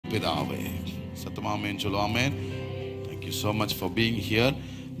பிதாவே. சத்தமா ஆமென் சொல்லுவோம். ஆமென். Thank you so much for being here.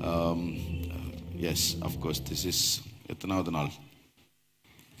 Yes, of course, this is எத்தனாவது நாள்?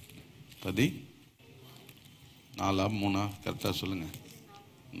 நாலா மூணா கரெக்டாக சொல்லுங்க.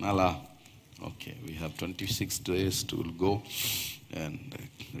 நாலா? Okay, we have 26 days to go and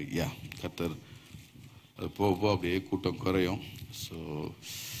yeah, கர்த்தர் அது போக அப்படியே கூட்டம் குறையும். ஸோ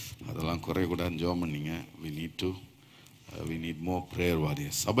அதெல்லாம் குறையக்கூடாதுன்னு ஜெபம் பண்ணிங்க. we need more prayer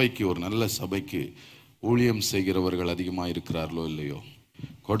warriors. சபைக்கு, ஒரு நல்ல சபைக்கு ஊழியம் செய்கிறவர்கள் அதிகமாக இருக்கிறார்களோ இல்லையோ,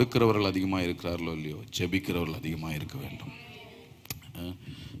 கொடுக்கிறவர்கள் அதிகமாக இருக்கிறார்களோ இல்லையோ, ஜெபிக்கிறவர்கள் அதிகமாக இருக்க வேண்டும்.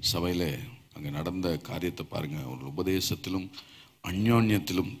 சபையில் அங்கே நடந்த காரியத்தை பாருங்கள். ஒரு உபதேசத்திலும்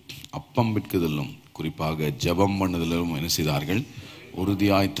அந்யோன்யத்திலும் அப்பம் விற்குதலும் குறிப்பாக ஜெபம் பண்ணுதலும் என்ன செய்தார்கள்?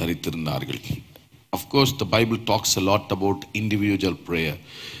 உறுதியாய் தரித்திருந்தார்கள். Of course, the Bible talks a lot about individual prayer,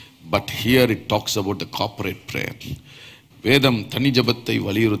 but here it talks about the corporate prayer. வேதம் தனி ஜெபத்தை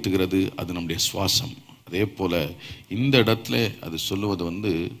வலியுறுத்துகிறது. அது நம்முடைய சுவாசம். அதே போல் இந்த இடத்துல அது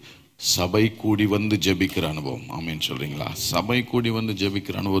சொல்லுவது சபை கூடி வந்து ஜெபிக்கிற அனுபவம். ஆமேன்னு சொல்கிறீங்களா? சபை கூடி வந்து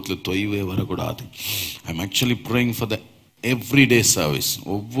ஜெபிக்கிற அனுபவத்தில் தொய்வே வரக்கூடாது. I'm actually praying for the everyday service.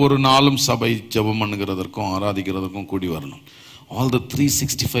 ஒவ்வொரு நாளும் சபை ஜெபம் பண்ணுகிறதற்கும் ஆராதிக்கிறதற்கும் கூடி வரணும். All the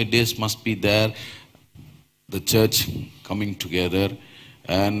 365 days must be there, the church coming together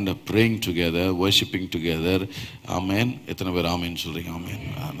and praying together, worshiping together. Amen. எத்தனை பேர் ஆமேன்னு சொல்கிறீங்க? ஆமேன்.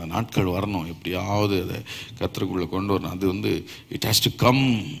 அந்த நாட்கள் வரணும். எப்படியாவது அதை கர்த்தருக்குள்ளே கொண்டு வரணும். அது it has to come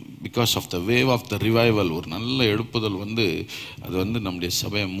because of the wave of the revival. ஒரு நல்ல எழுப்புதல் அது நம்முடைய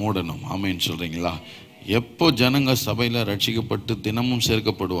சபையை மூடணும். ஆமேன்னு சொல்கிறீங்களா? எப்போ ஜனங்க சபையில் ரட்சிக்கப்பட்டு தினமும்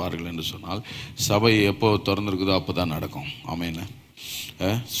சேர்க்கப்படுவார்கள் என்று சொன்னால், சபை எப்போ திறந்துருக்குதோ அப்போ தான் நடக்கும். ஆமேன்னு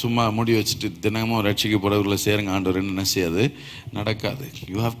சும்மா முடி வச்சுட்டு தினமும் ரட்சிக்கப்படுறவர்களை சேருங்க ஆண்டவர்னு என்ன செய்யாது? நடக்காது.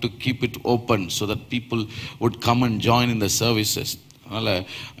 You have to keep it open so that people would come and join in the services. அதனால்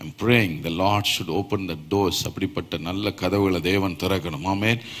I'm praying the Lord should open the doors. அப்படிப்பட்ட நல்ல கதவுகளை தேவன் திறக்கணும்.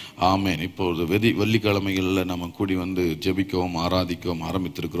 ஆமேன். ஆமேன். இப்போது வெள்ளிக்கிழமைகளில் நம்ம கூடி வந்து ஜெபிக்கவும் ஆராதிக்கவும்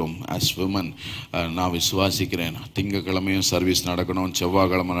ஆரம்பித்திருக்கிறோம். ஆஸ் விமன் நான் விசுவாசிக்கிறேன். திங்கக்கிழமையும் சர்வீஸ் நடக்கணும்,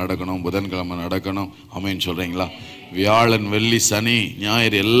 செவ்வாய்க்கிழமை நடக்கணும், புதன்கிழமை நடக்கணும். ஆமேன்னு சொல்கிறீங்களா? வியாழன், வெள்ளி, சனி,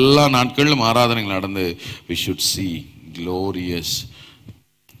 ஞாயிறு எல்லா நாட்களிலும் ஆராதனைகள் நடந்து we should see glorious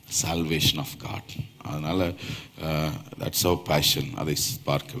salvation of God. அதனால் that's our passion. அதை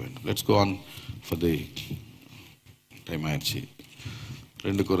பார்க்க வேண்டும். Let's go on for the time ஆயிடுச்சு.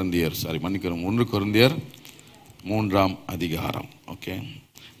 1 கொரிந்தியர் 3ஆம் அதிகாரம். ஓகே,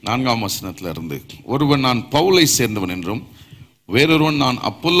 4ஆம் வசனத்தில் இருந்து, ஒருவன் நான் பவுலை சேர்ந்தவன் என்றும் வேறொருவன் நான்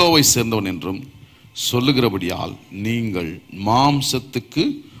அப்போலோவை சேர்ந்தவன் என்றும் சொல்லுகிறபடியால் நீங்கள் மாம்சத்துக்கு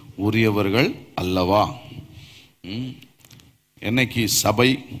உரியவர்கள் அல்லவா? என்னைக்கு சபை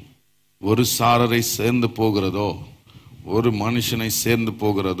ஒரு சாரரை சேர்ந்து போகிறதோ, ஒரு மனுஷனை சேர்ந்து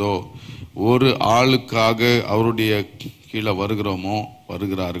போகிறதோ, ஒரு ஆளுக்காக அவருடைய கீழே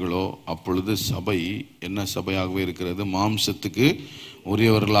வருகிறார்களோ, அப்பொழுது சபை என்ன சபையாகவே இருக்கிறது? மாம்சத்துக்கு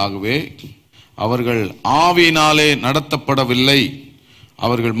உரியவர்களாகவே. அவர்கள் ஆவியினாலே நடத்தப்படவில்லை,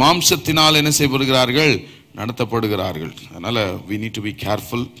 அவர்கள் மாம்சத்தினால் என்ன செய்யப்படுகிறார்கள்? நடத்தப்படுகிறார்கள். அதனால் we need to be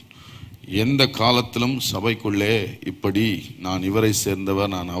careful. எந்த காலத்திலும் சபைக்குள்ளே இப்படி நான் இவரை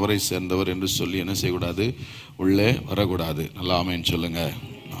சேர்ந்தவர், நான் அவரை சேர்ந்தவர் என்று சொல்லி என்ன செய்யக்கூடாது? உள்ளே வரக்கூடாது. நல்லா ஆமேன் சொல்லுங்க.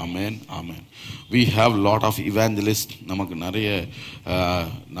 ஆமேன். ஆமேன். we have lot of evangelists. நமக்கு நிறைய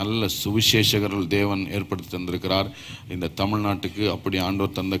நல்ல சுவிசேஷகர்கள் தேவன் ஏற்படுத்தி தந்திருக்கிறார் இந்த தமிழ்நாட்டுக்கு. அப்படி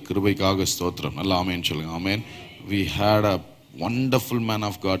ஆண்டவர் தந்த கிருபைக்காக ஸ்தோத்திரம். நல்லா ஆமேன் சொல்லுங்க. ஆமேன். we had a wonderful man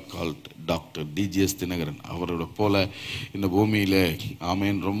of God called Dr. D.G.S. Dinakaran. அவரோட போல இந்த பூமியிலே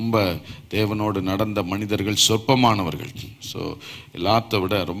ஆமேன் ரொம்ப தேவனோடு நடந்த மனிதர்கள் சொற்பமானவர்கள். ஸோ எல்லாத்த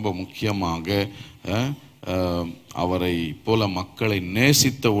விட ரொம்ப முக்கியமாக அவரை போல மக்களை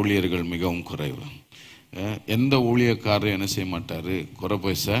நேசித்த ஊழியர்கள் மிகவும் குறைவு. எந்த ஊழியக்காரரும் என்ன செய்ய மாட்டார்? குறை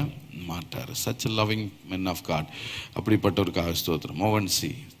பேச மாட்டார். such a loving men of God. அப்படிப்பட்டவருக்காக ஸ்தோத்திரம்.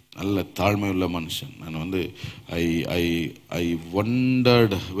 மோகன்சி நல்ல தாழ்மை உள்ள மனுஷன். நான் ஐ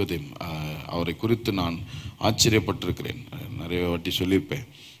wondered with him. அவரை குறித்து நான் ஆச்சரியப்பட்டிருக்கிறேன். நிறைய வாட்டி சொல்லியிருப்பேன்.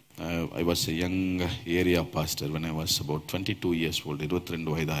 I was a young area pastor when I was about 22 years old.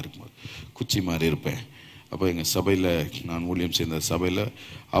 22 வயதாக இருக்கும்போது குச்சி மாதிரி இருப்பேன். அப்போ எங்கள் சபையில், நான் ஊழியம் செய்த சபையில்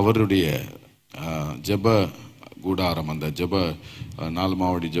அவருடைய ஜெப கூடாரம், அந்த ஜெப 4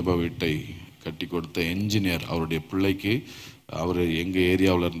 மாவடி ஜெப வீட்டை கட்டி கொடுத்த என்ஜினியர், அவருடைய பிள்ளைக்கு, அவர் எங்கள்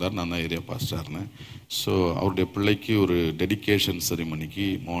ஏரியாவில் இருந்தார், நான் தான் ஏரியா பாஸ்டராக இருந்தேன். ஸோ அவருடைய பிள்ளைக்கு ஒரு டெடிக்கேஷன் செரிமனிக்கு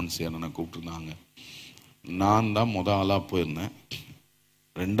மோகன்சி அண்ணனை கூப்பிட்டுருந்தாங்க. நான் தான் ஆளாக போயிருந்தேன்.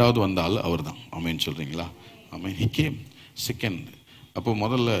 2வது வந்த ஆள் அவர் தான். ஆமேன்னு சொல்கிறீங்களா? ஆமேன். He came second. அப்போ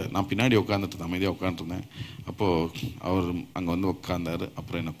முதல்ல நான் பின்னாடி உட்காந்துட்டு அமைதியாக உட்காந்துருந்தேன். அப்போது அவர் அங்கே வந்து உட்காந்தார்.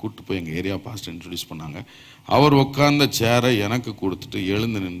 அப்புறம் என்னை கூப்பிட்டு போய் எங்கள் ஏரியா பாஸ்டர் இன்ட்ரடியூஸ் பண்ணாங்க. அவர் உட்காந்த சேரை எனக்கு கொடுத்துட்டு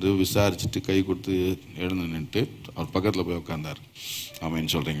எழுந்து நின்று விசாரிச்சுட்டு கை கொடுத்து எழுந்து நின்றுட்டு அவர் பக்கத்தில் போய் உட்காந்தார்.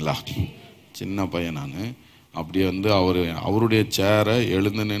 ஆமேன்னு சொல்கிறீங்களா? சின்ன பையன் நான். அப்படியே வந்து அவருடைய சேரை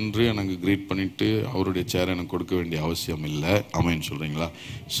எழுந்து நின்று எனக்கு க்ரீட் பண்ணிவிட்டு அவருடைய சேரை எனக்கு கொடுக்க வேண்டிய அவசியம் இல்லை. ஆமேன்னு சொல்கிறீங்களா?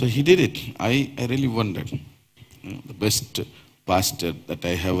 So he did it. I really wondered. The best pastor that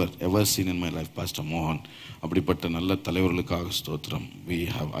I have ever seen in my life, Pastor Mohan. அப்படிப்பட்ட நல்ல தலைவர்களுக்காக ஸ்தோத்திரம்.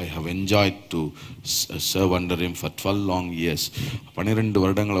 I have enjoyed to serve under him for 12 long years. 12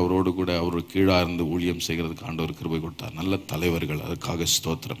 வருடங்கள் அவரோடு கூட அவருக்கு கீழாக இருந்து ஊழியம் செய்கிறதுக்கு ஆண்டவர் கிருபை கொடுத்தார். நல்ல தலைவர்கள், அதுக்காக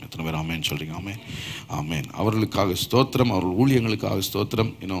ஸ்தோத்திரம். எத்தனை பேர் ஆமேன் சொல்கிறீங்க? ஆமேன், ஆமேன். அவர்களுக்காக ஸ்தோத்திரம், அவர்கள் ஊழியங்களுக்காக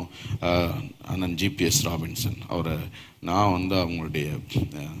ஸ்தோத்திரம். இன்னும் அண்ணன் ஜிபிஎஸ் ராபின்சன், அவரை நான் வந்து அவங்களுடைய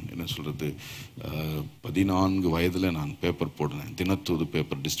என்ன சொல்கிறது 14 வயதில் நான் பேப்பர் போடுறேன், தினத்தூது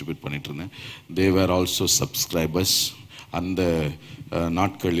பேப்பர் டிஸ்ட்ரிபியூட் பண்ணிட்டு இருந்தேன். தே வேர் ஆல்சோ சப்ஸ்கிரைபர்ஸ். அந்த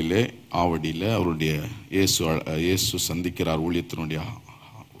நாட்களிலே ஆவடியில் அவருடைய இயேசு சந்திக்கிறார் ஊழியத்தினுடைய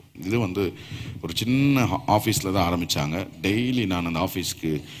இது வந்து ஒரு சின்ன ஆஃபீஸில் தான் ஆரம்பித்தாங்க. டெய்லி நான் அந்த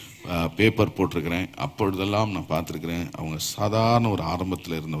ஆஃபீஸ்க்கு பேப்பர் போட்டிருக்கிறேன். அப்பொழுதெல்லாம் நான் பார்த்துருக்கிறேன். அவங்க சாதாரண ஒரு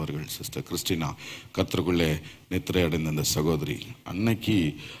ஆரம்பத்தில் இருந்தவர்கள். சிஸ்டர் கிறிஸ்டினா, கர்த்தருக்குள்ளே நித்திரை அடைந்த அந்த சகோதரி, அன்னைக்கு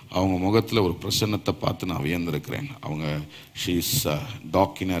அவங்க முகத்தில் ஒரு பிரசன்னத்தை பார்த்து நான் வியந்திருக்கிறேன். அவங்க she is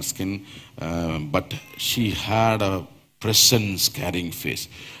dark in her skin, but she had a presence carrying face.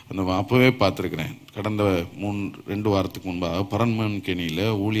 அந்த அப்போவே பார்த்துருக்கிறேன். கடந்த 2 வாரத்துக்கு முன்பாக பரன்மன்கேணியில்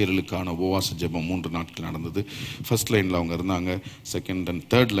ஊழியர்களுக்கான உபவாச ஜெபம் 3 நாட்கள் நடந்தது. ஃபர்ஸ்ட் லைனில் அவங்க இருந்தாங்க, செகண்ட் அண்ட்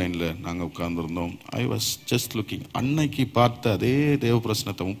தேர்ட் லைனில் நாங்கள் உட்கார்ந்துருந்தோம். I was just looking. அன்னைக்கு பார்த்த அதே தேவ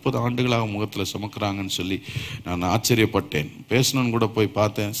பிரசனத்தை 30 ஆண்டுகளாக முகத்தில் சுமக்கிறாங்கன்னு சொல்லி நான் ஆச்சரியப்பட்டேன். பேசணுன்னு கூட போய்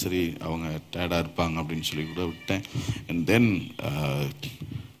பார்த்தேன். சரி, அவங்க டயர்டாக இருப்பாங்க அப்படின்னு சொல்லி கூட விட்டேன். அண்ட் தென்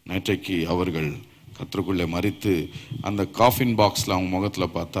நேற்றைக்கு அவர்கள் கர்த்தருக்குள்ளே மறித்து அந்த காஃபின் பாக்ஸில் அவங்க முகத்தில்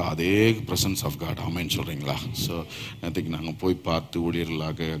பார்த்தா அதே பிரசன்ஸ் ஆஃப் காட். ஆமேன்னு சொல்கிறீங்களா? ஸோ நேற்றுக்கு நாங்கள் போய் பார்த்து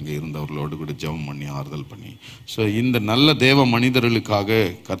ஊழியர்களாக அங்கே இருந்தவர்களோடு கூட ஜெபம் பண்ணி ஆறுதல் பண்ணி, ஸோ இந்த நல்ல தேவ மனிதர்களுக்காக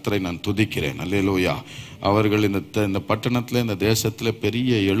கர்த்தரை நான் துதிக்கிறேன். அல்லேலூயா. அவர்கள் இந்த பட்டணத்தில், இந்த தேசத்தில்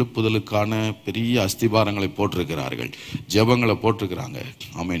பெரிய எழுப்புதலுக்கான பெரிய அஸ்திபாரங்களை போட்டிருக்கிறார்கள், ஜெபங்களை போட்டிருக்கிறாங்க.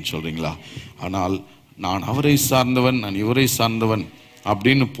 ஆமேன்னு சொல்கிறீங்களா? ஆனால் நான் அவரை சார்ந்தவன், நான் இவரை சார்ந்தவன்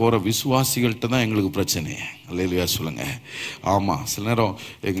அப்படின்னு போகிற விசுவாசிகள்கிட்ட தான் எங்களுக்கு பிரச்சனை. அல்லேலூயா சொல்லுங்க. ஆமாம், சில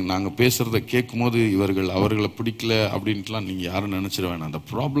நேரம் நாங்கள் பேசுகிறத கேட்கும் போது அவர்களை பிடிக்கல அப்படின்ட்டுலாம் நீங்கள் யாரும் நினச்சிட வேணாம். அந்த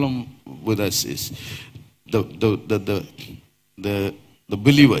problem with us is the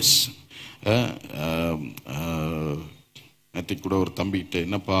believers. நேற்றுக்கு கூட ஒரு தம்பிக்கிட்ட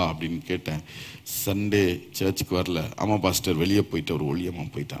என்னப்பா அப்படின்னு கேட்டேன். சண்டே சர்ச்சுக்கு வரல. ஆமாம் பாஸ்டர், வெளியே போயிட்டு ஒரு ஒளியமாக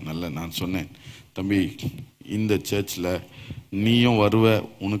போயிட்டான். நல்ல நான் சொன்னேன், தம்பி இந்த சர்ச்சில் நீயும் வருவ,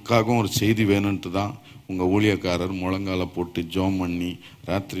 உனக்காகவும் ஒரு செய்தி வேணுன்ட்டு தான் உங்கள் ஊழியக்காரர் முழங்கால போட்டு ஜோம் பண்ணி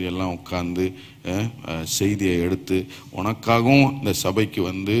ராத்திரியெல்லாம் உட்காந்து செய்தியை எடுத்து உனக்காகவும் இந்த சபைக்கு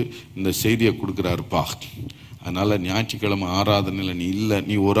வந்து இந்த செய்தியை கொடுக்குறாருப்பா. அதனால் ஞாயிற்றுக்கிழமை ஆராதனையில் நீ இல்லை,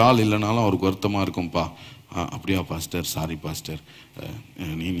 நீ ஒரு ஆள் இல்லைனாலும் அவருக்கு வருத்தமாக இருக்கும்ப்பா. அப்படியா பாஸ்டர், சாரி பாஸ்டர்,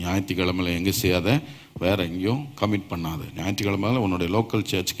 நீ ஞாயிற்றுக்கிழமையில் எங்கே செய்யாத, வேறு எங்கேயும் கமிட் பண்ணாது. ஞாயிற்றுக்கிழமையில் உன்னுடைய லோக்கல்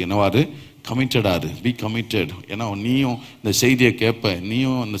சர்ச்சுக்கு என்னவாரு கமிட்டடாரு, பி கமிட்டட். ஏன்னா நீயும் இந்த செய்தியை கேட்ப,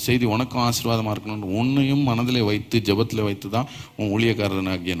 நீயும் அந்த செய்தி உனக்கும் ஆசீர்வாதமாக இருக்கணும்னு உன்னையும் மனதில் வைத்து ஜெபத்தில் வைத்து தான் உன்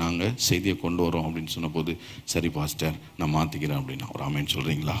ஊழியக்காரனாகிய நாங்கள் செய்தியை கொண்டு வரோம் அப்படின்னு சொன்னபோது, சரி பாஸ்டர் நான் மாற்றிக்கிறேன் அப்படின்னா ஒரு ஆமேன்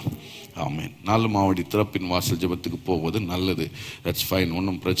சொல்கிறீங்களா? ஆமேன். 4 மாவடி திறப்பின் வாசல் ஜெபத்துக்கு போவது நல்லது, தட்ஸ் ஃபைன்,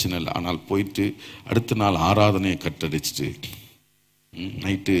 ஒன்றும் பிரச்சனை இல்லை. ஆனால் போயிட்டு அடுத்த நாள் ஆராதனையை கட்டடிச்சிட்டு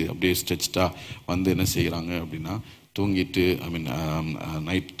நைட்டு அப்படியே ஸ்ட்ரெச்டாக வந்து என்ன செய்கிறாங்க அப்படின்னா தூங்கிட்டு,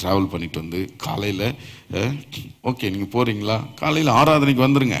 நைட் ட்ராவல் பண்ணிட்டு வந்து காலையில் ஓகே நீங்கள் போகிறீங்களா, காலையில் ஆராதனைக்கு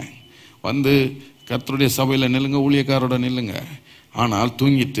வந்துடுங்க, வந்து கர்த்தருடைய சபையில் நில்லுங்க, ஊழியக்காரோட நில்லுங்க. ஆனால்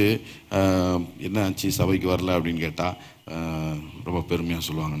தூங்கிட்டு என்ன ஆச்சு சபைக்கு வரல அப்படின்னு கேட்டால் ரொம்ப பெருமையாக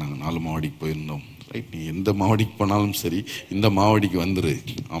சொல்லுவாங்க, நாங்கள் 4 மாவடிக்கு போயிருந்தோம். ரைட், நீ எந்த மாவடிக்கு போனாலும் சரி இந்த மாவடிக்கு வந்துரு.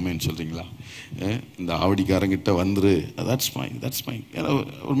 ஆமேன்னு சொல்கிறீங்களா? இந்த ஆவடிக்காரங்கிட்ட வந்துரு. தட்ஸ் மை ஏன்னா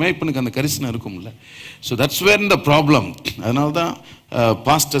ஒரு மேய்ப்பனுக்கு அந்த கரிசனை இருக்கும்ல. ஸோ தட்ஸ் வேர் இந்த ப்ராப்ளம். அதனால தான்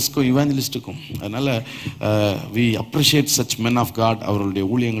பாஸ்டர்ஸ்க்கும் இவாஞ்சலிஸ்ட்டுக்கும் அதனால் we appreciate such men of God. அவர்களுடைய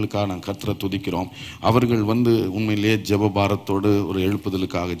ஊழியங்களுக்காக நாங்கள் கர்த்தரை துதிக்கிறோம். அவர்கள் வந்து உண்மையிலேயே ஜெபபாரத்தோடு ஒரு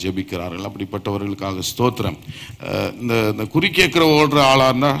எழுப்புதலுக்காக ஜெபிக்கிறார்கள். அப்படிப்பட்டவர்களுக்காக ஸ்தோத்திரம். இந்த குறி கேட்குற ஓடுற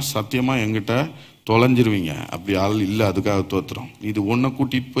ஆளாக இருந்தால் சத்தியமாக எங்கிட்ட தொலைஞ்சிருவீங்க. அப்படி ஆள் இல்லை, அதுக்காக தோத்துறோம். இது ஒன்றை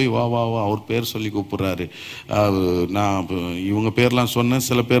கூட்டிகிட்டு போய் வா வா வா அவர் பேர் சொல்லி கூப்பிட்றாரு. நான் இவங்க பேர்லாம் சொன்னேன்,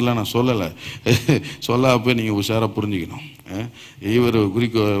 சில பேர்லாம் நான் சொல்லலை. சொல்லாத போய் நீங்கள் உஷாராக புரிஞ்சுக்கணும். இவர்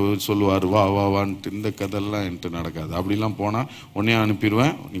குறிக்க சொல்லுவார் வா வா வான்ட்டு. இந்த கதையெல்லாம் என்கிட்ட நடக்காது. அப்படிலாம் போனால் உன்னையே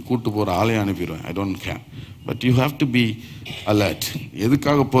அனுப்பிடுவேன், நீ கூப்பிட்டு போகிற ஆளையும் அனுப்பிடுவேன். I don't care. But you have to be alert.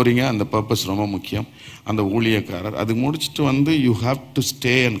 எதுக்காக போகிறீங்க, அந்த பர்பஸ் ரொம்ப முக்கியம். அந்த ஊழியக்காரர் அது முடிச்சுட்டு வந்து you have to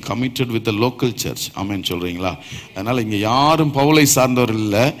stay and committed with the local search. ஆமென் சொல்கிறீங்களா? அதனால் இங்கே யாரும் பவுலை சார்ந்தவர்கள்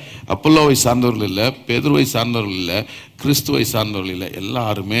இல்லை, அப்பல்லோவை சார்ந்தவர்கள் இல்லை, பேதுருவை சார்ந்தவர்கள் இல்லை, கிறிஸ்துவை சார்ந்தவர்கள் இல்லை.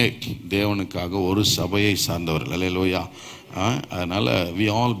 எல்லாருமே தேவனுக்காக ஒரு சபையை சார்ந்தவர்கள். அல்லேலூயா. அதனால் we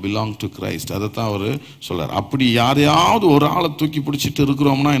all belong to Christ. அதை தான் அவர் சொல்கிறார். அப்படி யாரையாவது ஒரு ஆளை தூக்கி பிடிச்சிட்டு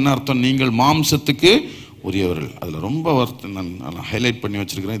இருக்கிறோம்னா என்ன அர்த்தம்? நீங்கள் மாம்சத்துக்கு உரியவர்கள். அதில் ரொம்ப நான் ஹைலைட் பண்ணி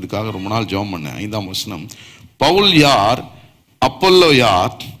வச்சிருக்கிறேன். இதுக்காக ரொம்ப நாள் ஜெபம் பண்ணேன். 5ஆம் வசனம். பவுல் யார், அப்பல்லோ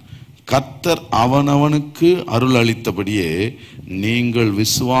யார்? கர்த்தர் அவனவனுக்கு அருள் அளித்தபடியே நீங்கள்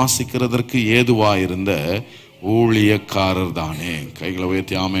விசுவாசிக்கிறதற்கு ஏதுவாயிருந்த ஊழியக்காரர் தானே. கைகளை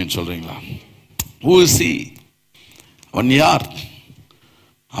உயர்த்தி ஆமென் சொல்றீங்களா? Who is he? அவன் யார்?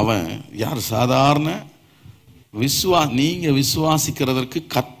 அவன் யார்? சாதாரண நீங்க விசுவாசிக்கிறதற்கு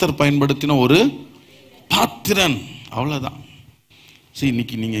கர்த்தர் பயன்படுத்தின ஒரு பாத்திரன், அவ்வளவுதான். சரி,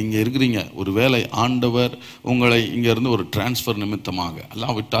 இன்னைக்கு நீங்க இங்க இருக்கிறீங்க. ஒரு வேளை ஆண்டவர் உங்களை இங்க இருந்து ஒரு டிரான்ஸ்ஃபர் நிமித்தமாக,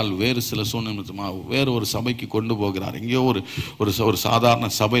 அல்லாவிட்டால் வேறு சில சூழ்நிலை நிமித்தமாக வேறு ஒரு சபைக்கு கொண்டு போகிறார். எங்கேயோ ஒரு சாதாரண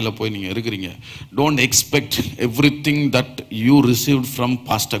சபையில போய் நீங்க இருக்கிறீங்க. Don't expect everything that you received from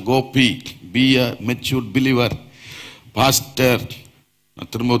pastor Gopi. Be a matured believer. Pastor, நான்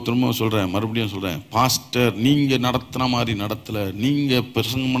திரும்ப சொல்கிறேன், மறுபடியும் சொல்கிறேன், பாஸ்டர் நீங்கள் நடத்தின மாதிரி நடத்தலை, நீங்கள்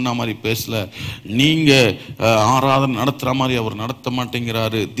பிரசங்கம் பண்ண மாதிரி பேசலை, நீங்கள் ஆராதனை நடத்துகிற மாதிரி அவர் நடத்த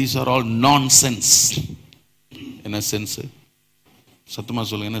மாட்டேங்கிறாரு. தீஸ் ஆர் ஆல் நான் சென்ஸ். என்ன சென்ஸு? சத்தமாக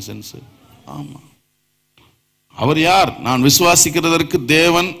சொல்லுங்க, என்ன சென்ஸு? ஆமாம். அவர் யார்? நான் விசுவாசிக்கிறதற்கு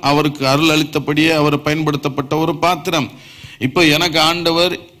தேவன் அவருக்கு அருள் அளித்தபடியே அவர் பயன்படுத்தப்பட்ட ஒரு பாத்திரம். இப்போ எனக்கு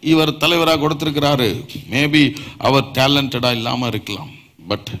ஆண்டவர் இவர் தலைவராக கொடுத்திருக்கிறாரு. மேபி அவர் டேலண்டடாக இல்லாமல் இருக்கலாம்,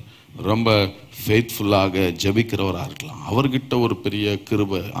 பட் ரொம்ப ஃபெய்த்ஃபுல்லாக ஜெபிக்கிறவராக இருக்கலாம். அவர்கிட்ட ஒரு பெரிய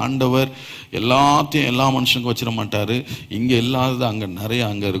கிருபை. ஆண்டவர் எல்லாத்தையும் எல்லா மனுஷனுக்கும் வச்சிட மாட்டார். இங்கே இல்லாதது அங்கே நிறைய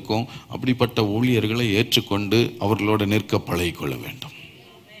அங்கே இருக்கும். அப்படிப்பட்ட ஊழியர்களை ஏற்றுக்கொண்டு அவர்களோட நிற்க பழகிக்கொள்ள வேண்டும்.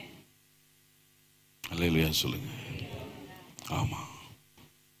 அல்லேலூயா சொல்லுங்க. ஆமாம்.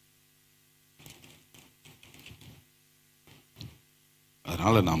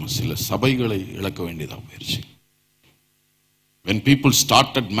 அதனால நாம் சில சபைகளை இழக்க வேண்டியதாக போயிடுச்சு. When people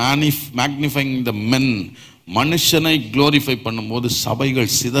started magnifying the men, மனுஷனை glorify பண்ணும்போது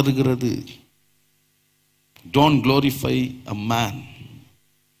சபைகள் சிதறுகிறது. Don't glorify a man.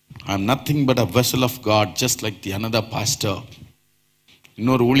 I am nothing but a vessel of God, just like the another pastor.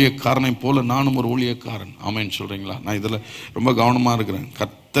 இன்னொரு ஊழியக்காரனை போல நானும் ஒரு ஊழியக்காரன். ஆமென் சொல்றீங்களா? நான் இதில் ரொம்ப கவனமாக இருக்கிறேன்.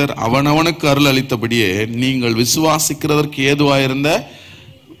 கர்த்தர் அவனவனுக்கு அருள் அளித்தபடியே நீங்கள் விசுவாசிக்கிறதற்கு ஏதுவாயிருந்த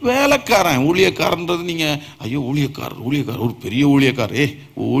வேலைக்காரன். ஊழியக்காரன்றது நீங்க ஐயோ ஊழியக்காரர் ஒரு பெரிய ஊழியக்காரர்.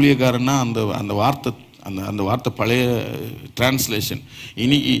 ஊழியக்காரன்னா அந்த வார்த்தை பழைய டிரான்ஸ்லேஷன்.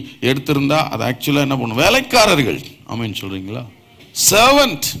 இன்னைக்கு எடுத்திருந்தா அது ஆக்சுவலா என்ன பண்ணும்? வேலைக்காரர்கள். ஆமென் சொல்றீங்களா?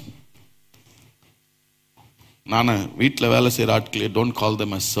 சர்வன்ட். நான் வீட்டில் வேலை செய்கிற ஆட்களே don't call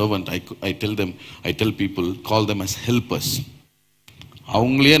them as servant. I tell people call them as helpers.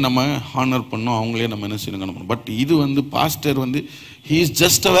 அவங்களே நம்ம ஹானர் பண்ணோம், அவங்களே நம்ம என்ன செய்யணும். பட் இது pastor he is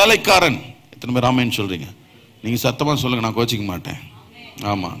just a வேலைக்காரன். எத்தனை பேர் ஆமென் சொல்றீங்க? நீங்க சத்தமா சொல்லுங்க, நான் கோச்சிக்க மாட்டேன்.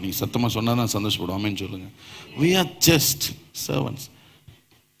 ஆமா, நீங்க சத்தமா சொன்னா தான் சந்தோஷப்படுவோம். ஆமென் சொல்லுங்க. we are just servants.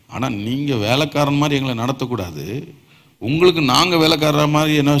 ஆனா நீங்க வேலைக்காரன் மாதிரி எங்களை நடத்தக்கூடாது. உங்களுக்கு நாங்க வேலைக்காரர்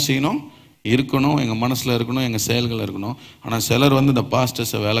மாதிரி என்ன செய்யணும்? இருக்கணும், எங்க மனசுல இருக்கணும், எங்க செயல்கள் இருக்கணும். ஆனா சிலர் இந்த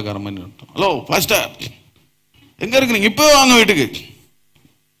பாஸ்டர்ஸை வேலைக்காரன் மாதிரி நடத்தும். ஹலோ பாஸ்டர், எங்க இருக்கிறீங்க? இப்போ வாங்க வீட்டுக்கு.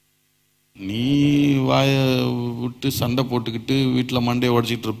 நீ வாய விட்டு சண்டை போட்டுக்கிட்டு வீட்டில் மண்டையை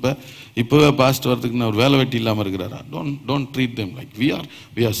உடச்சிக்கிட்டு இருப்ப. இப்போவே பாஸ்ட் வரதுக்கு ஒரு வேலை வெட்டி இல்லாமல் இருக்கிறாரா? Don't treat them like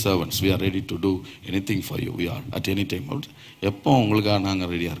we are servants. we are ready to do anything for you. we are at any time. எப்போ உங்களுக்காக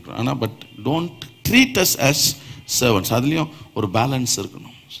நாங்கள் ரெடியாக இருக்கிறோம். ஆனால் but don't treat us as servants. அதுலேயும் ஒரு பேலன்ஸ்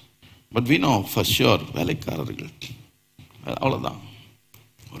இருக்கணும். But we know for sure வேலைக்காரர்கள் அவ்வளோதான்.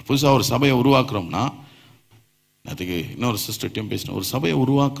 ஒரு புதுசாக ஒரு சபையை உருவாக்குறோம்னா, அதுக்கு இன்னொரு சிஸ்டர்ட்டையும் பேசினேன், ஒரு சபையை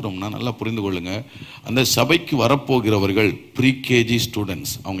உருவாக்குறோம்னா நல்லா புரிந்து கொள்ளுங்க, அந்த சபைக்கு வரப்போகிறவர்கள் ப்ரீ-கேஜி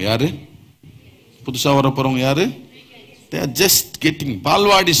ஸ்டூடெண்ட்ஸ். அவங்க யாரு? புதுசாக வரப்போறவங்க யாரு? they are just getting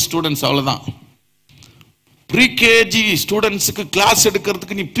balwadi students, அவ்வளோதான். ப்ரீ-கேஜி ஸ்டூடெண்ட்ஸுக்கு கிளாஸ்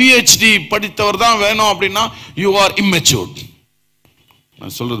எடுக்கிறதுக்கு நீ PhD படித்தவர் தான் வேணும் அப்படின்னா you are immature.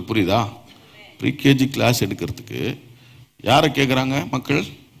 நான் சொல்றது புரியுதா? ப்ரீ-கேஜி கிளாஸ் எடுக்கிறதுக்கு யாரை கேட்குறாங்க மக்கள்?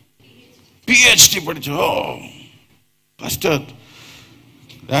 PhD படிச்சோ பாஸ்டர்,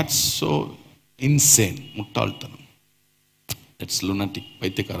 தட்ஸ் சோ இன்சேன். முட்டாள்தனம், தட்ஸ் lunatic,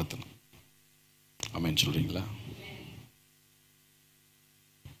 பைத்தியக்காரத்தனம். ஆமென் சொல்றீங்களா?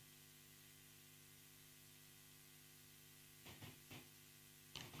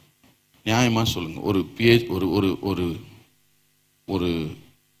 நியாயமா சொல்லுங்க. ஒரு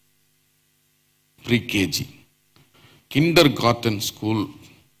ப்ரீ-கேஜி கிண்டர் கார்டன் ஸ்கூல்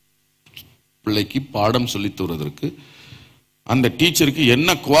பிள்ளைக்கு பாடம் சொல்லி தருவதற்கு அந்த டீச்சருக்கு என்ன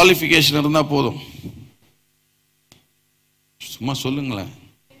குவாலிஃபிகேஷன் இருந்தா போதும்? சும்மா சொல்லுங்களேன்.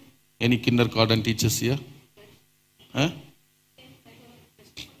 Any kinder garden teachers here?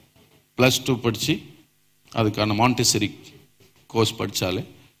 +2 படிச்சு அதுக்கான மாண்டெசரி course படிச்சாலே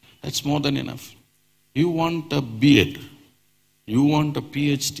that's more than enough. You want a B.Ed, you want a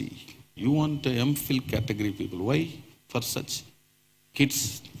PhD, you want a MPhil category people. Why for such kids?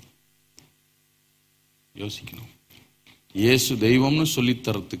 யோசிக்கணும். இயேசு தெய்வம்னு சொல்லி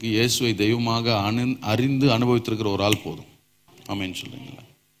தரத்துக்கு இயேசுவை தெய்வமாக அறிந்து அனுபவித்திருக்கிற ஒரு ஆள் போதும். ஆமென் சொல்லுங்களா?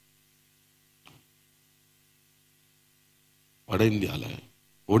 வட இந்தியாவில்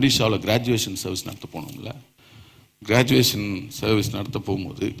ஒடிஷாவில் கிராஜுவேஷன் சர்வீஸ் நடத்த போனோம்ல. கிராஜுவேஷன் சர்வீஸ் நடத்த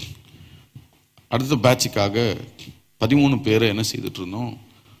போகும்போது அடுத்த பேட்சுக்காக 13 பேரை என்ன செய்துட்டு இருந்தோம்,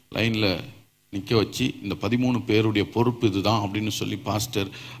 லைனில் நிற்க வச்சு இந்த 13 பேருடைய பொறுப்பு இதுதான் அப்படின்னு சொல்லி பாஸ்டர்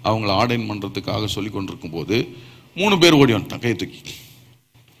அவங்கள ஆர்டைன் பண்ணுறதுக்காக சொல்லி கொண்டிருக்கும் போது 3 பேர் ஓடி வந்துட்டான் கையை தூக்கி.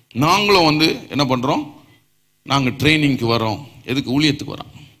 நாங்களும் என்ன பண்ணுறோம், நாங்கள் ட்ரைனிங்க்கு வரோம். எதுக்கு? ஊழியத்துக்கு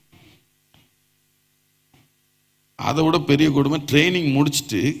வரோம். அதை விட பெரிய கொடுமை, ட்ரைனிங்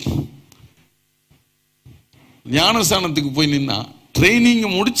முடிச்சுட்டு ஞானஸ்தானத்துக்கு போய் நின்னா ட்ரைனிங்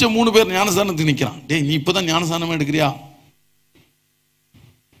முடிச்ச 3 பேர் ஞானஸ்தானத்துக்கு நிற்கிறான். டேய், நீ இப்பதான் ஞானஸ்தானமே எடுக்கிறியா?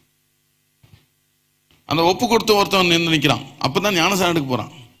 அந்த ஒப்பு கொடுத்த ஒருத்தவன் நின்று நிற்கிறான். அப்பதான் ஞானஸ்தானம் எடுக்க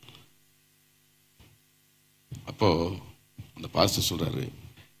போறான். அப்போ அந்த பாஸ்டர் சொல்றாரு,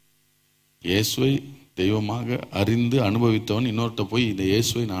 இயேசுவை தெய்வமாக அறிந்து அனுபவித்தவன் இன்னொருத்த போய் இந்த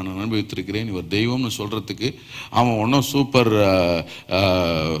இயேசுவை நான் அனுபவித்திருக்கிறேன், இவர் தெய்வம்னு சொல்றதுக்கு அவன் ஒன்றும் சூப்பர்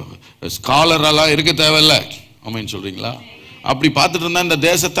ஸ்காலரெல்லாம் இருக்க தேவையில்லை. ஆமென் சொல்றீங்களா? அப்படி பார்த்துட்டு இருந்தா இந்த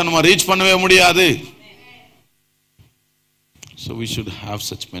தேசத்தை நம்ம ரீச் பண்ணவே முடியாது. So we should have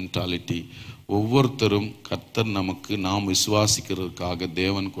such mentality. ஒவ்வொருத்தரும் கர்த்தர் நமக்கு நாம் விசுவாசிக்கிறதுக்காக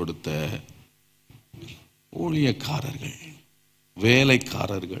தேவன் கொடுத்த ஊழியக்காரர்கள்,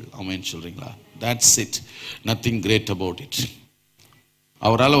 வேலைக்காரர்கள். ஆமென் சொல்றீங்களா? That's it. Nothing great about it.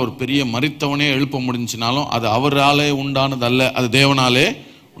 அவரால் ஒரு பெரிய மரித்தவனே எழுப்ப முடிஞ்சினாலும் அது அவராலே உண்டானது அல்ல, அது தேவனாலே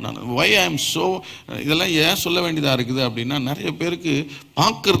உண்டானது. Why I am so, இதெல்லாம் ஏன் சொல்ல வேண்டியதாக இருக்குது அப்படின்னா, நிறைய பேருக்கு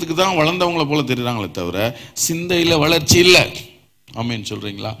பார்க்கறதுக்கு தான் வளர்ந்தவங்களை போல தெரியுறாங்களே தவிர சிந்தையில் வளர்ச்சி இல்லை. ஆமென்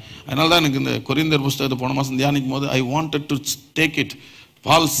சொல்றீங்களா? அதனால தான் எனக்கு இந்த கொரிந்தியர் புஸ்தகத்தை போன மாதம் தியானிக்கும் போது I wanted to take it.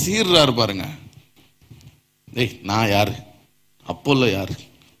 பால் சீர்றாரு பாருங்க. டேய், நான் யாரு? அப்போல்லோ யாரு?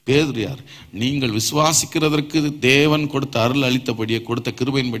 பேதுரு யார்? நீங்கள் விசுவாசிக்கிறதற்கு தேவன் கொடுத்த அருள் அளித்தபடியே, கொடுத்த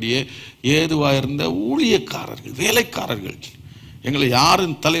கிருபையின்படியே ஏதுவாயிருந்த ஊழியக்காரர்கள், வேலைக்காரர்கள். எங்களை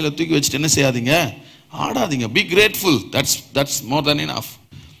யாரும் தலையில தூக்கி வச்சுட்டு என்ன செய்யாதீங்க, ஆடாதீங்க. Be grateful. That's more then enough.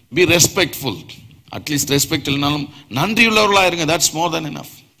 B respectful. At least respect இல்லைனாலும் நன்றி உள்ளவர்களா இருங்க. That's more then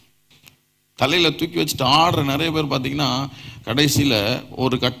enough. தலையில தூக்கி வச்சுட்டு ஆடுற நிறைய பேர் பார்த்தீங்கன்னா கடைசியில்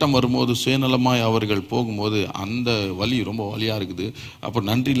ஒரு கட்டம் வரும்போது சுயநலமாய் அவர்கள் போகும்போது அந்த வலி ரொம்ப வலியாக இருக்குது. அப்போ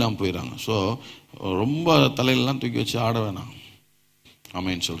நன்றி இல்லாமல் போயிடறாங்க. ஸோ ரொம்ப தலையிலலாம் தூக்கி வச்சு ஆட வேணாம்.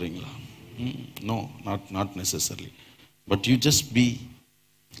 ஆமென் சொல்கிறீங்களா? No, not necessarily. But you just be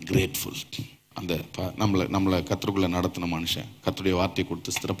grateful. அந்த நம்மளை கர்த்தருக்குள்ளே நடத்தின மனுஷன், கர்த்தருடைய வார்த்தையை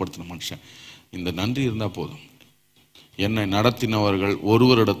கொடுத்து ஸ்திரப்படுத்தின மனுஷன், இந்த நன்றி இருந்தால் போதும். என்னை நடத்தினவர்கள்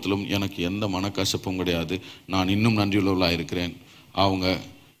ஒருவரிடத்திலும் எனக்கு எந்த மனக்கசப்பும் கிடையாது. நான் இன்னும் நன்றியுள்ளவர்களாக இருக்கிறேன். அவங்க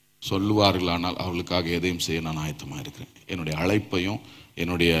சொல்லுவார்களானால் அவர்களுக்காக எதையும் செய்ய நான் ஆயத்தமாக இருக்கிறேன். என்னுடைய அழைப்பையும்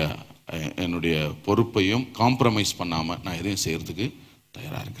என்னுடைய பொறுப்பையும் காம்ப்ரமைஸ் பண்ணாமல் நான் எதையும் செய்யறதுக்கு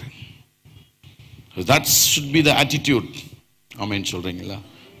தயாராக இருக்கிறேன். That should be the attitude. ஆமென் சொல்றீங்களா?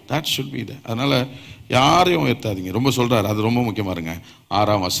 That should be the. அதனால யாரையும் உயர்த்தாதீங்க. ரொம்ப சொல்றாரு, அது ரொம்ப முக்கியமா இருங்க.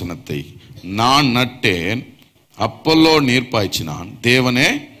 6ஆம் வசனத்தை, நான் நட்டேன், அப்போல்லோ நீர் பாய்ச்சினான், தேவனே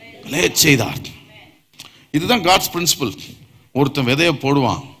விளையச் செய்தார். இதுதான் காட்ஸ் பிரின்சிபல். ஒருத்தன் விதைய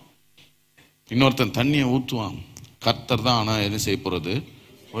போடுவான், இன்னொருத்தன் தண்ணியை ஊற்றுவான். கர்த்தர் தான் ஆனால் என்ன செய்ய போறது?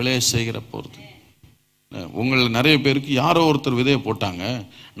 விளைய செய்கிற போறது. உங்களை நிறைய பேருக்கு யாரோ ஒருத்தர் விதைய போட்டாங்க,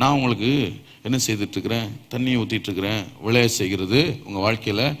 நான் உங்களுக்கு என்ன செய்துட்டு இருக்கிறேன்? தண்ணியை ஊற்றிட்டு இருக்கிறேன். விளைய செய்கிறது உங்க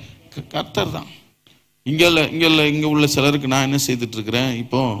வாழ்க்கையில கர்த்தர் தான். இங்கே உள்ள சிலருக்கு நான் என்ன செய்துட்டு இருக்கிறேன்?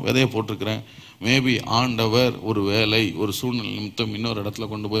 இப்போ விதைய போட்டிருக்கிறேன். மேபி ஆண்டவர் ஒரு வேலை ஒரு சூழ்நிலை நிமித்தம் இன்னொரு இடத்துல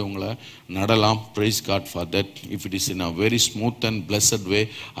கொண்டு போய் உங்களை நடலாம். Price God for that. If it is in a very smooth and blessed way,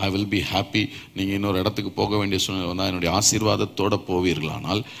 I will be happy. நீங்கள் இன்னொரு இடத்துக்கு போக வேண்டிய சூழ்நிலை வந்தால் என்னுடைய ஆசீர்வாதத்தோடு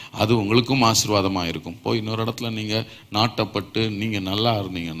போவீர்களானால் அது உங்களுக்கும் ஆசீர்வாதமாக இருக்கும். போய் இன்னொரு இடத்துல நீங்கள் நாட்டப்பட்டு நீங்கள் நல்லா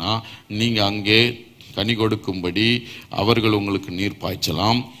இருந்தீங்கன்னா நீங்கள் அங்கே கனி கொடுக்கும்படி அவர்கள் உங்களுக்கு நீர்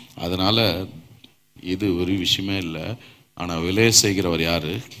பாய்ச்சலாம். அதனால் இது ஒரு விஷயமே இல்லை. ஆனால் விளைய செய்கிறவர்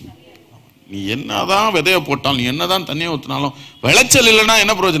யாரு? நீ என்னதான் விதைய போட்டாலும் நீ என்னதான் தண்ணியை ஊற்றினாலும் விளைச்சல் இல்லைன்னா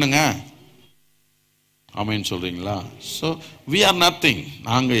என்ன பிரயோஜனங்க? ஆமேன்னு சொல்றீங்களா? So we are nothing.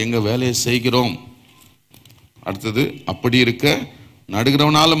 நாங்கள் எங்கள் வேலையை செய்கிறோம். அடுத்தது, அப்படி இருக்க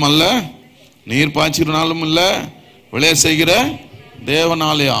நடுகிறவனாலும் அல்ல, நீர் பாய்ச்சிறனாலும் இல்லை, விளைய செய்கிற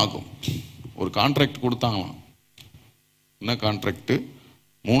தேவனாலே ஆகும். ஒரு கான்ட்ராக்ட் கொடுத்தாங்களாம். என்ன கான்ட்ராக்ட்?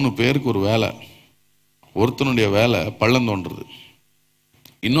 3 பேருக்கு ஒரு வேலை. ஒருத்தனுடைய வேலை பள்ளம் தோன்றுறது,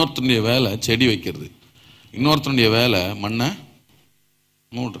 இன்னொருத்தனுடைய வேலை செடி வைக்கிறது, இன்னொருத்தனுடைய வேலை மண்ணை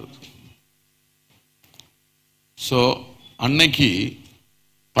மூடுறது. ஸோ அன்னைக்கு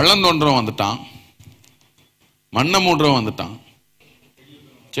பள்ளம் தோன்றவன் வந்துட்டான், மண்ணை மூடுறவன் வந்துட்டான்,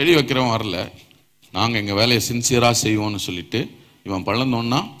 செடி வைக்கிறவன் வரல. நாங்கள் எங்கள் வேலையை சின்சியராக செய்வோம்னு சொல்லிட்டு இவன் பள்ளம்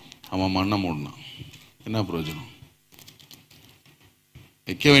தோண்டினா, அவன் மண்ணை மூடினான். என்ன பிரயோஜனம்?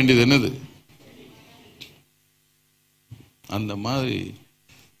 வைக்க வேண்டியது என்னது? அந்த மாதிரி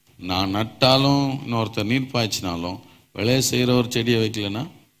நான் நட்டாலும் இன்னொருத்தர் நீர் பாய்ச்சினாலும் விளைய செய்கிற ஒரு செடியை வைக்கலன்னா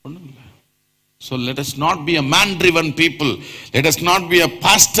ஒன்றும் இல்லை. So let us not be a man driven people. Let us not be a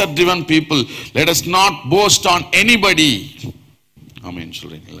pastor driven people. Let us not boast on anybody. ஆமென்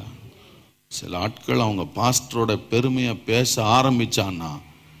சொல்றீங்களா? சில ஆட்கள் அவங்க பாஸ்டரோட பெருமையை பேச ஆரம்பிச்சான்னா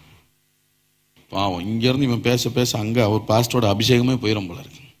பாவம், இங்கேருந்து இவன் பேச பேச அங்கே அவர் பாஸ்டரோட அபிஷேகமே போயிடும் போல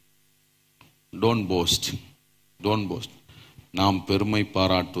இருக்கு. Don't post, don't post. நாம் பெருமை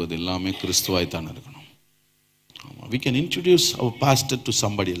பாராட்டுவது எல்லாமே கிறிஸ்துவாய் தான் இருக்கணும். We can introduce our pastor to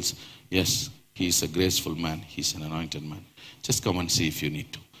somebody else. Yes, he is a graceful man, he is an anointed man. Just come and see if you need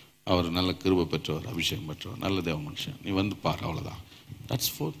to. அவர் நல்ல கிருபை பெற்றவர், அபிஷேகம் பெற்றவர், நல்ல தேவ மனுஷன், நீ வந்து பாரு, அவ்வளோதான்.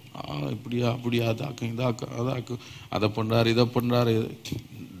 That's four. இப்படியா அப்படியா, அதாக்கும் இதாக்கும் அதாக்கும், அதை பண்ணுறாரு இதை பண்ணுறாரு.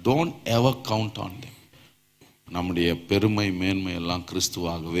 Don't ever count on them. நம்முடைய பெருமை மேன்மை எல்லாம்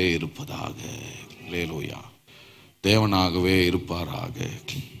கிறிஸ்துவாகவே இருப்பதாக. அல்லேலூயா. தேவனாகவே இருப்பாராக.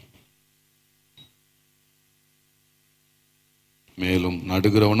 மேலும்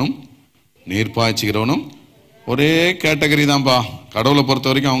நடுகிறவனும் நீர் பாய்ச்சுகிறவனும் ஒரே கேட்டகரி தான்ப்பா. கடவுளை பொறுத்த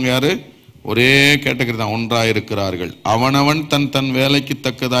வரைக்கும் அவங்க யாரு? ஒரே கேட்டகரி தான், ஒன்றாக இருக்கிறார்கள். அவனவன் தன் தன் வேலைக்கு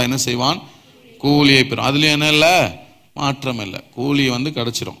தக்கதா என்ன செய்வான்? கூலியை பெறும். அதுலேயும் என்ன இல்லை, மாற்றம் இல்லை. கூலி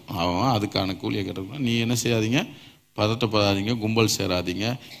கிடைச்சிரும். அவன் அதுக்கான கூலியை கிடைக்கும். நீ என்ன செய்யாதீங்க, பதட்டப்படாதீங்க, கும்பல் சேராதீங்க,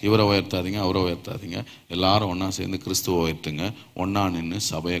 இவரை உயர்த்தாதீங்க அவரை உயர்த்தாதீங்க. எல்லாரும் ஒன்றா சேர்ந்து கிறிஸ்துவை உயர்த்துங்க, ஒன்றா நின்று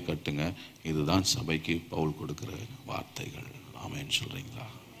சபையை கட்டுங்க. இதுதான் சபைக்கு பவுல் கொடுக்குற வார்த்தைகள். ஆமென் சொல்கிறீங்களா?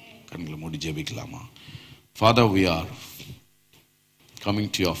 கண்களை மூடி ஜெபிக்கலாமா? Father, we are coming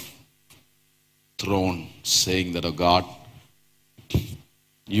to your throne saying that, oh God,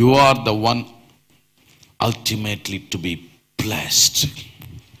 you are the one ultimately to be blessed,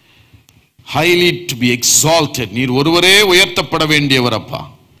 highly to be exalted. நீர் ஒருவரே உயர்த்தப்பட வேண்டியவர் அப்பா.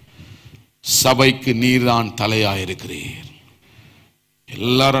 சபைக்கு நீர் தான் தலையாயிருக்கிறீர்.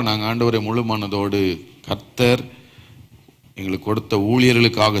 எல்லாரும் நாங்கள் ஆண்டவரை முழு மனதோடு கர்த்தர் எங்களுக்கு கொடுத்த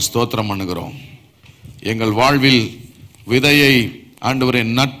ஊழியர்களுக்காக ஸ்தோத்திரம் பண்ணுகிறோம். எங்கள் வாழ்வில் விதையை ஆண்டவரே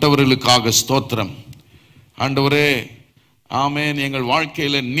நட்டவர்களுக்காக ஸ்தோத்திரம். ஆண்டவரே ஆமென். எங்கள்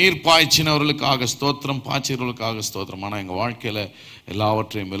வாழ்க்கையில் நீர் பாய்ச்சினவர்களுக்காக ஸ்தோத்திரம், பாய்ச்சினவர்களுக்காக ஸ்தோத்திரம். ஆனால் எங்கள் வாழ்க்கையில்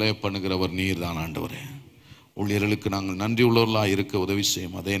எல்லாவற்றையும் விளைய பண்ணுகிறவர் நீர் தான் ஆண்டவரே. ஊழியர்களுக்கு நாங்கள் நன்றி உள்ளவர்களாக இருக்க உதவி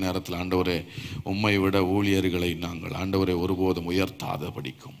செய்யும். அதே நேரத்தில் ஆண்டவரே, உம்மை விட ஊழியர்களை நாங்கள் ஆண்டவரை ஒருபோதும் உயர்த்தாத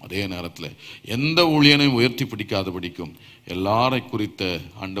படிக்கும். அதே நேரத்தில் எந்த ஊழியனையும் உயர்த்தி பிடிக்காத படிக்கும். எல்லாரை குறித்த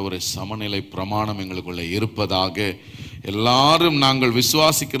ஆண்டவரை சமநிலை பிரமாணம் எங்களுக்குள்ள இருப்பதாக. எல்லாரும் நாங்கள்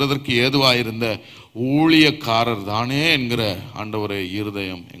விசுவாசிக்கிறதற்கு ஏதுவாயிருந்த ஊழியக்காரர் தானே என்கிற ஆண்டவரை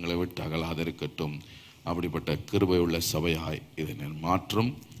இருதயம் எங்களை விட்டு அகலாதிருக்கட்டும். அப்படிப்பட்ட கிருபை உள்ள சபையாய் இதனை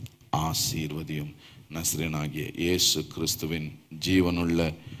மாற்றும் ஆசீர்வதியும். நஸ்ரேனாகிய இயேசு கிறிஸ்துவின் ஜீவனுள்ள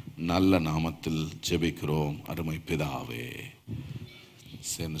நல்ல நாமத்தில் ஜெபிக்கிறோம் அருமை பிதாவே.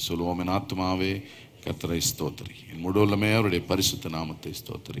 சேர்ந்து சொல்லுவோம். என் ஆத்மாவே கர்த்தரை ஸ்தோத்திரி, என் முழுவதுமே அவருடைய பரிசுத்த நாமத்தை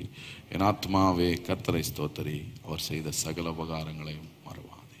ஸ்தோத்திரி. என் ஆத்மாவே கர்த்தரை ஸ்தோத்திரி, அவர் செய்த சகல உபகாரங்களையும்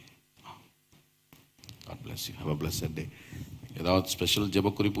மறவாதே. God bless you. Have a blessed day. ஏதாவது ஸ்பெஷல்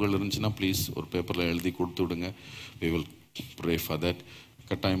ஜெப குறிப்புகள் இருந்துச்சுன்னா ப்ளீஸ் ஒரு பேப்பரில் எழுதி கொடுத்து விடுங்க. We will pray for that.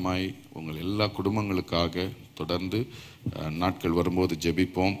 கட்டாயமாய் உங்கள் எல்லா குடும்பங்களுக்காக தொடர்ந்து நாட்கள் வரும்போது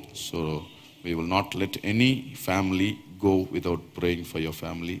ஜெபிப்போம். So We will not let any family go without praying for your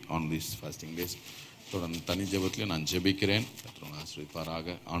family on these fasting days. தொடர்ந்து தனி ஜெபத்திலே நான் ஜெபிக்கிறேன். கர்த்தர்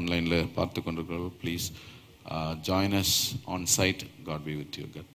ஆசீர்வதிப்பாராக. ஆன்லைனில் பார்த்து கொண்டிருக்கிறவர்கள் please join us on site. God be with you.